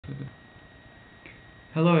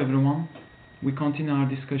Hello everyone. We continue our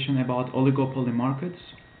discussion about oligopoly markets.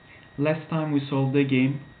 Last time we solved a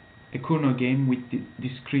Cournot game with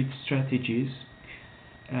discrete strategies,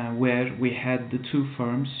 where we had the two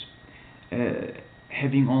firms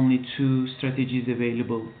having only two strategies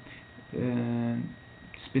available.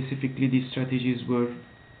 Specifically, these strategies were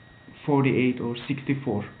 48 or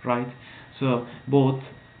 64, right? So both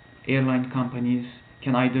airline companies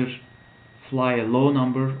can either fly a low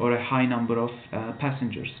number or a high number of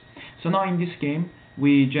passengers. So now in this game,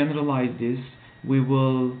 we generalize this. We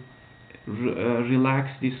will relax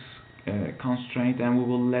this constraint, and we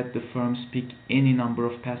will let the firms pick any number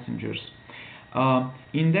of passengers.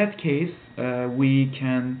 In that case, we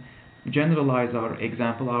can generalize our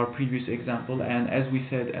example, our previous example, and as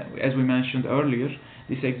we mentioned earlier,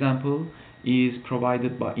 this example is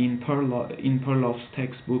provided in Perloff's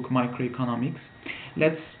textbook Microeconomics.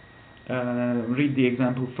 Let's read the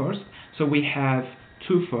example first. So we have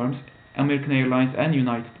two firms, American Airlines and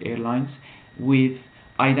United Airlines, with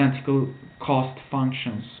identical cost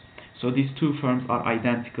functions. So these two firms are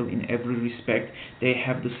identical in every respect. They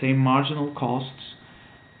have the same marginal costs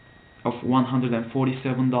of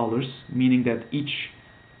 $147, meaning that each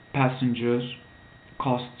passenger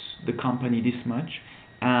costs the company this much,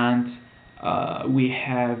 and we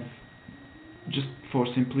have, just for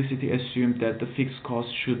simplicity, assumed that the fixed cost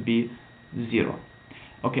should be 0.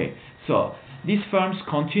 Okay, so these firms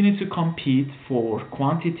continue to compete for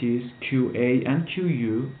quantities QA and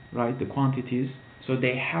QU, right, the quantities. So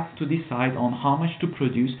they have to decide on how much to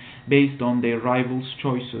produce based on their rivals'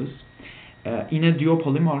 choices in a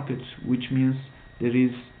duopoly market, which means there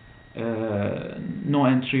is no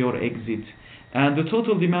entry or exit. And the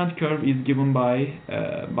total demand curve is given by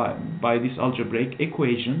this algebraic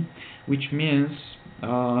equation, which means,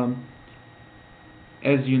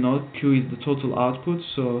 as you know, Q is the total output,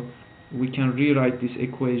 so we can rewrite this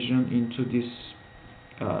equation into this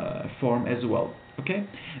form as well. Okay,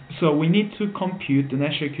 so we need to compute the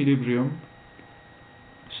Nash equilibrium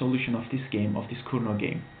solution of this game, of this Cournot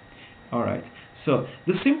game. Alright, so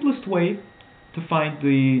the simplest way to find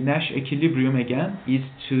the Nash equilibrium again is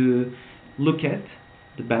to look at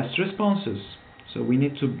the best responses. So we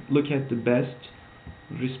need to look at the best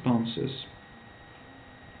responses.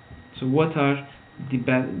 So what are the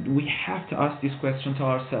best? We have to ask this question to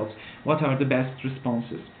ourselves. What are the best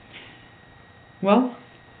responses? Well,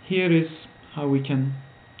 here is how we can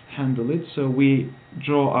handle it. So we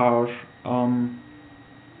draw our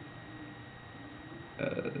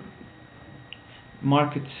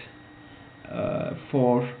market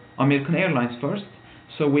for American Airlines first.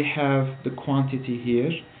 So we have the quantity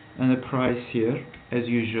here and the price here as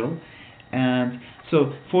usual. And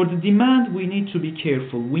so for the demand, we need to be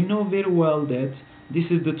careful. We know very well that this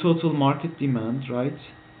is the total market demand, right?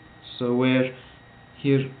 So where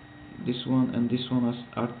here this one and this one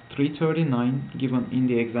are 339 given in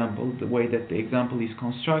the example, the way that the example is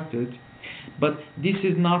constructed. But this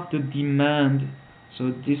is not the demand.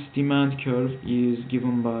 So this demand curve is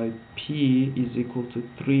given by P is equal to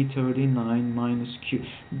 339 minus Q.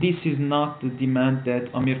 This is not the demand that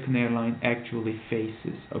American Airlines actually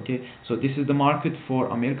faces. Okay, so this is the market for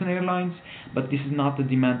American Airlines, but this is not the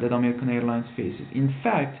demand that American Airlines faces. In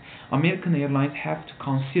fact, American Airlines have to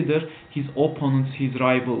consider his opponents, his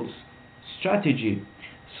rivals' strategy.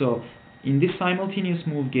 So in this simultaneous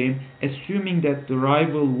move game, assuming that the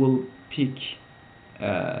rival will pick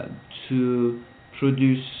to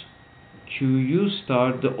produce QU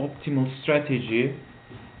star, the optimal strategy,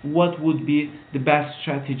 what would be the best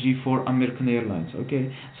strategy for American Airlines?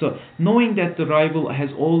 Okay, so knowing that the rival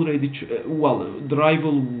has already the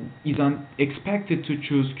rival is expected to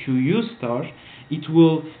choose QU star, it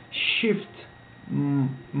will shift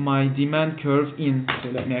my demand curve in. So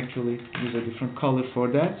let me actually use a different color for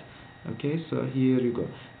that. Okay, so here you go.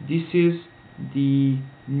 This is the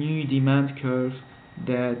new demand curve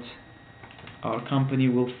that our company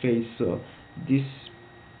will face. So this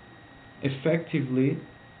effectively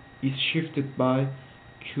is shifted by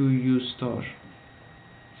QU star.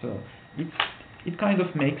 So it kind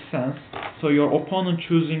of makes sense. So your opponent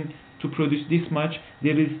choosing to produce this much,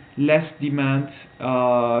 there is less demand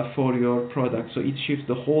for your product. So it shifts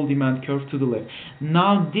the whole demand curve to the left.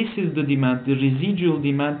 Now this is the demand, the residual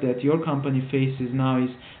demand that your company faces now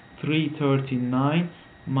is 339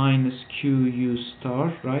 minus QU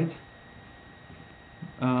star, right?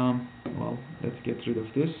 Well, let's get rid of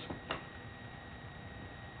this.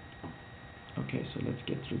 Okay, so let's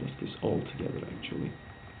get rid of this altogether actually.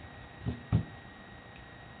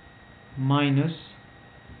 Minus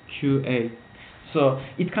QA. So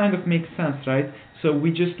it kind of makes sense, right? So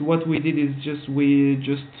what we did is we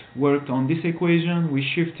just worked on this equation, we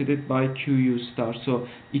shifted it by QU star. So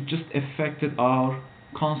it just affected our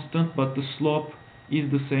constant, but the slope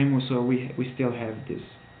is the same, so we still have this.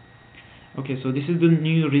 Okay, so this is the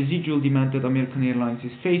new residual demand that American Airlines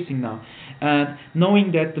is facing now. And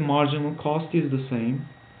knowing that the marginal cost is the same,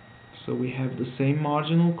 so we have the same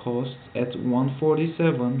marginal cost at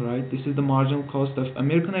 147, right? This is the marginal cost of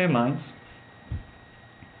American Airlines.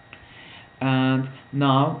 And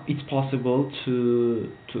now it's possible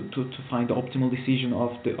to find the optimal decision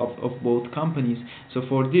of both companies. So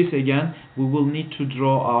for this, again, we will need to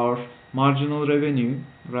draw our marginal revenue,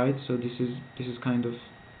 right? So this is kind of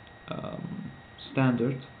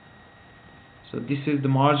standard. So this is the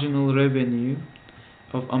marginal revenue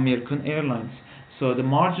of American Airlines. So the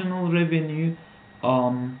marginal revenue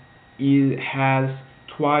it has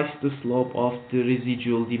twice the slope of the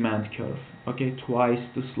residual demand curve. Okay, twice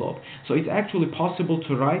the slope. So it's actually possible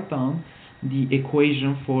to write down the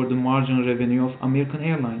equation for the marginal revenue of American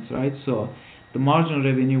Airlines, right? So the marginal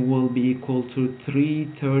revenue will be equal to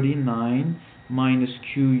 339 minus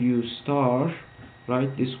QU star, right,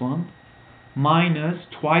 this one, minus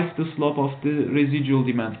twice the slope of the residual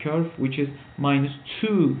demand curve, which is minus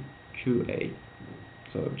 2QA.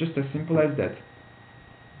 So just as simple as that.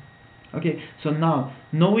 Okay, so now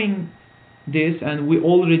knowing this, and we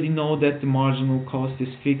already know that the marginal cost is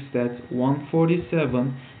fixed at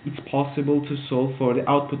 147, it's possible to solve for the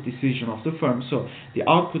output decision of the firm. So the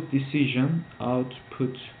output decision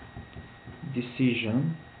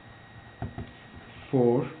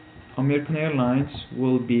for American Airlines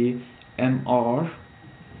will be MR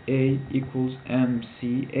A equals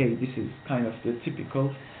MCA. This is kind of the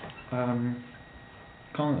typical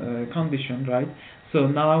condition, right? So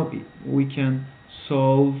now we can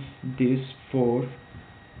solve this for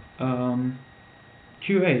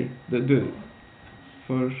QA.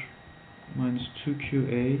 For minus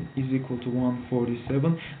 2QA is equal to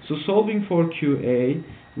 147. So solving for QA,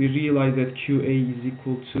 we realize that QA is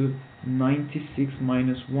equal to 96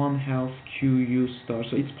 minus 1/2 QU star.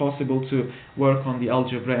 So it's possible to work on the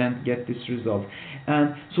algebra and get this result.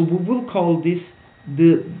 And so we will call this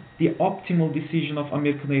the optimal decision of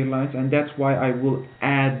American Airlines, and that's why I will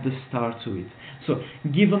add the star to it. So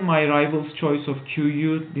given my rival's choice of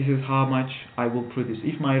QU, this is how much I will produce.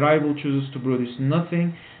 If my rival chooses to produce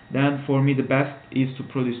nothing, then for me the best is to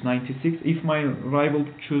produce 96. If my rival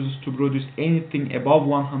chooses to produce anything above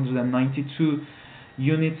 192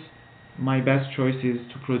 units, my best choice is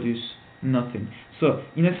to produce nothing. So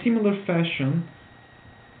in a similar fashion,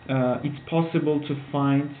 it's possible to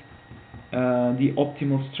find the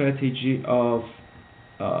optimal strategy of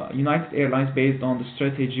United Airlines based on the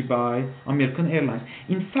strategy by American Airlines.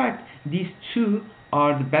 In fact, these two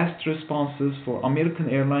are the best responses for American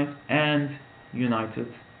Airlines and United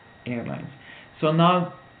Airlines. So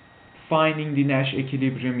now finding the Nash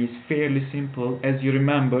equilibrium is fairly simple. As you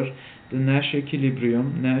remember, the Nash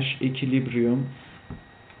equilibrium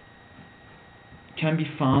can be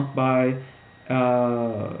found by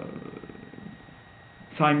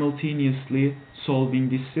simultaneously solving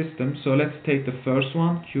this system. So let's take the first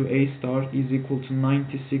one. QA star is equal to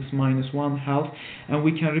 96 minus 1/2, and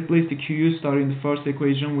we can replace the QU star in the first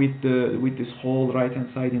equation with this whole right hand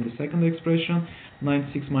side in the second expression.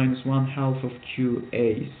 96 minus 1/2 of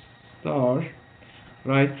QA star,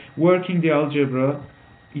 right? Working the algebra,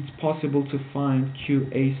 it's possible to find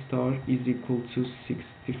QA star is equal to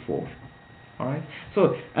 64. Alright,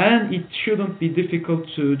 so, and it shouldn't be difficult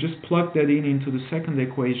to just plug that into the second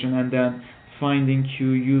equation, and then finding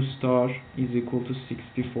QU star is equal to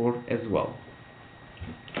 64 as well.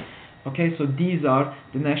 Okay, so these are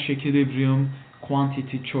the Nash equilibrium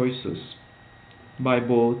quantity choices by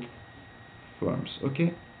both firms.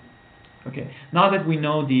 Okay, now that we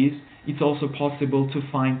know these, it's also possible to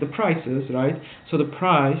find the prices, right? So the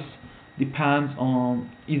price depends on,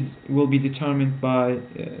 will be determined by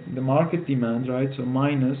the market demand, right? So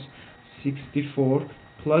minus 64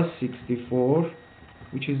 plus 64,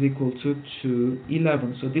 which is equal to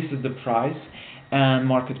 211. So this is the price and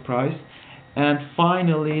market price. And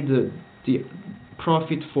finally, the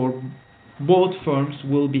profit for both firms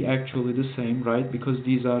will be actually the same, right? Because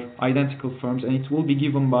these are identical firms, and it will be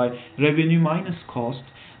given by revenue minus cost.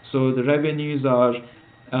 So the revenues are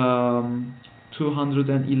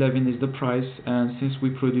 211 is the price, and since we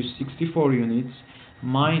produce 64 units,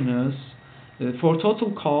 minus for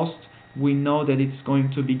total cost, we know that it's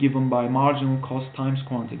going to be given by marginal cost times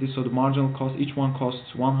quantity. So the marginal cost, each one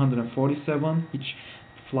costs 147, each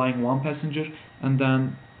flying one passenger, and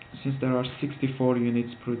then since there are 64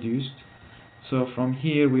 units produced, so from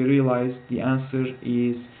here we realize the answer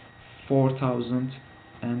is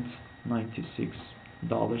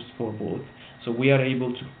 $4,096 for both. So we are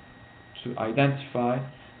able to identify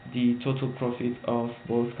the total profit of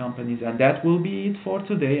both companies, and that will be it for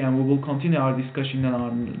today, and we will continue our discussion in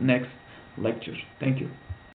our next lecture. Thank you.